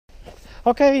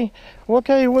Okay, what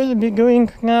I will be doing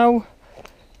now.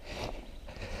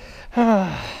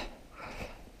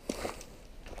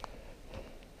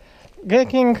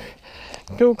 Getting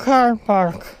to car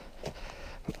park.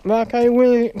 But I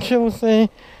will choose a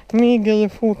middle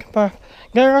footpath.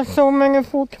 There are so many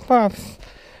footpaths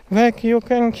that you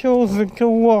can choose to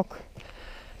walk.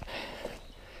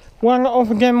 One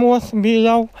of them was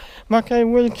below, but I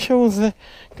will choose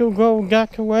to go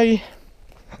that way.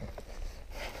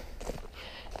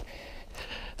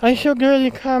 I should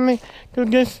really come to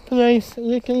this place a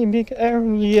little bit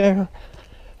earlier.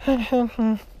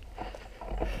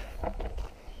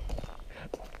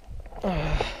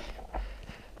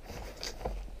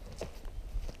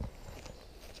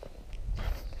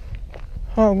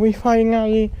 Oh, we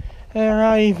finally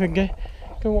arrived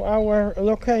to our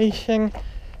location.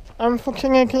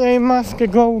 Unfortunately, I must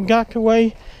go that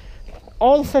way.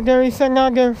 Also, there is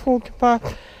another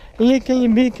footpath a little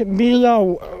bit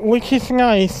below, which is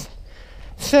nice.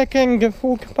 Second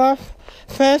footpath.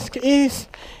 First is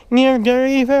near the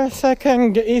river,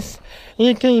 second is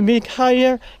little bit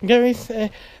higher. There is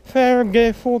a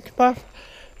third footpath.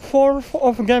 Fourth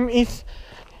of them is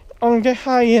on the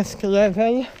highest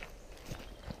level.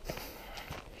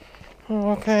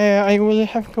 Okay, I will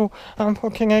have to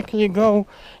unfortunately go.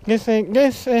 This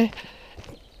is a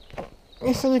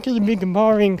little bit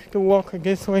boring to walk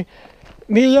this way.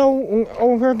 Below,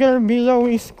 over there below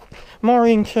is more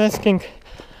interesting.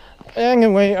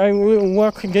 Anyway, I will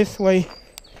walk this way.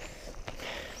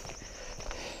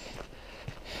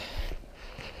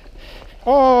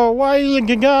 Oh, wild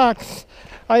ducks!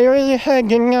 I really had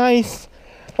a nice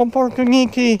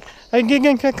opportunity. I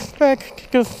didn't expect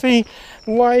to see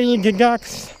wild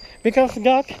ducks, because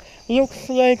that looks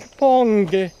like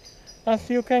pond, as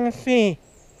you can see.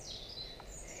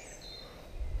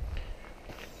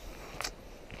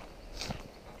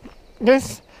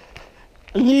 This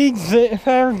leads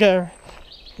further,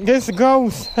 this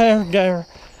goes further,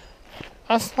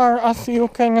 as far as you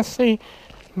can see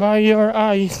by your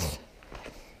eyes.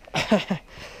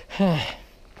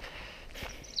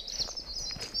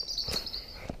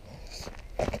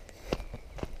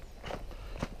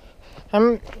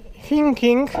 I'm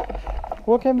thinking,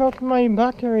 what about my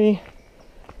battery?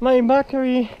 My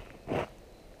battery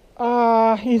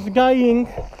is dying.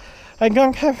 I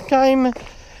don't have time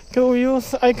to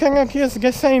use, I cannot use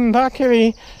the same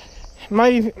battery.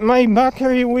 My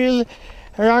battery will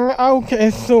run out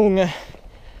soon.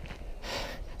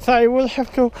 So I will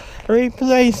have to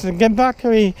replace the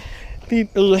battery,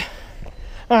 people.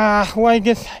 Why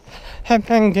this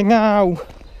happened now?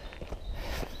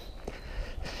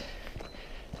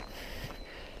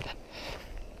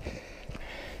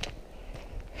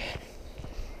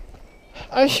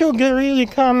 I should really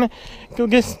come to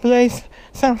this place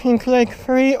something like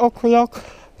 3 o'clock,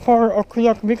 4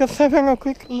 o'clock, because 7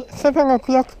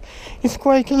 o'clock is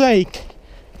quite late.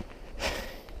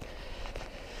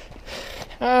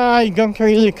 I don't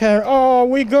really care. Oh,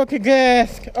 we got a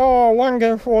guest. Oh,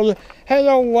 wonderful.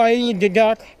 Hello, wild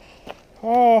duck.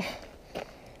 Oh,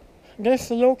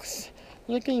 this looks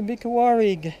a little bit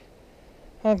worried.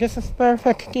 Oh, this is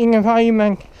perfect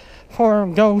environment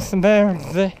for those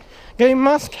birds. They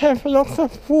must have lots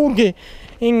of food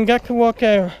in that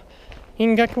water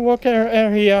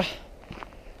area.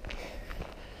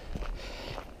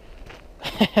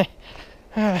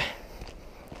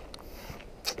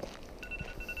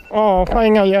 Oh,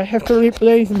 finally I have to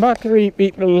replace battery,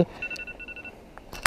 people.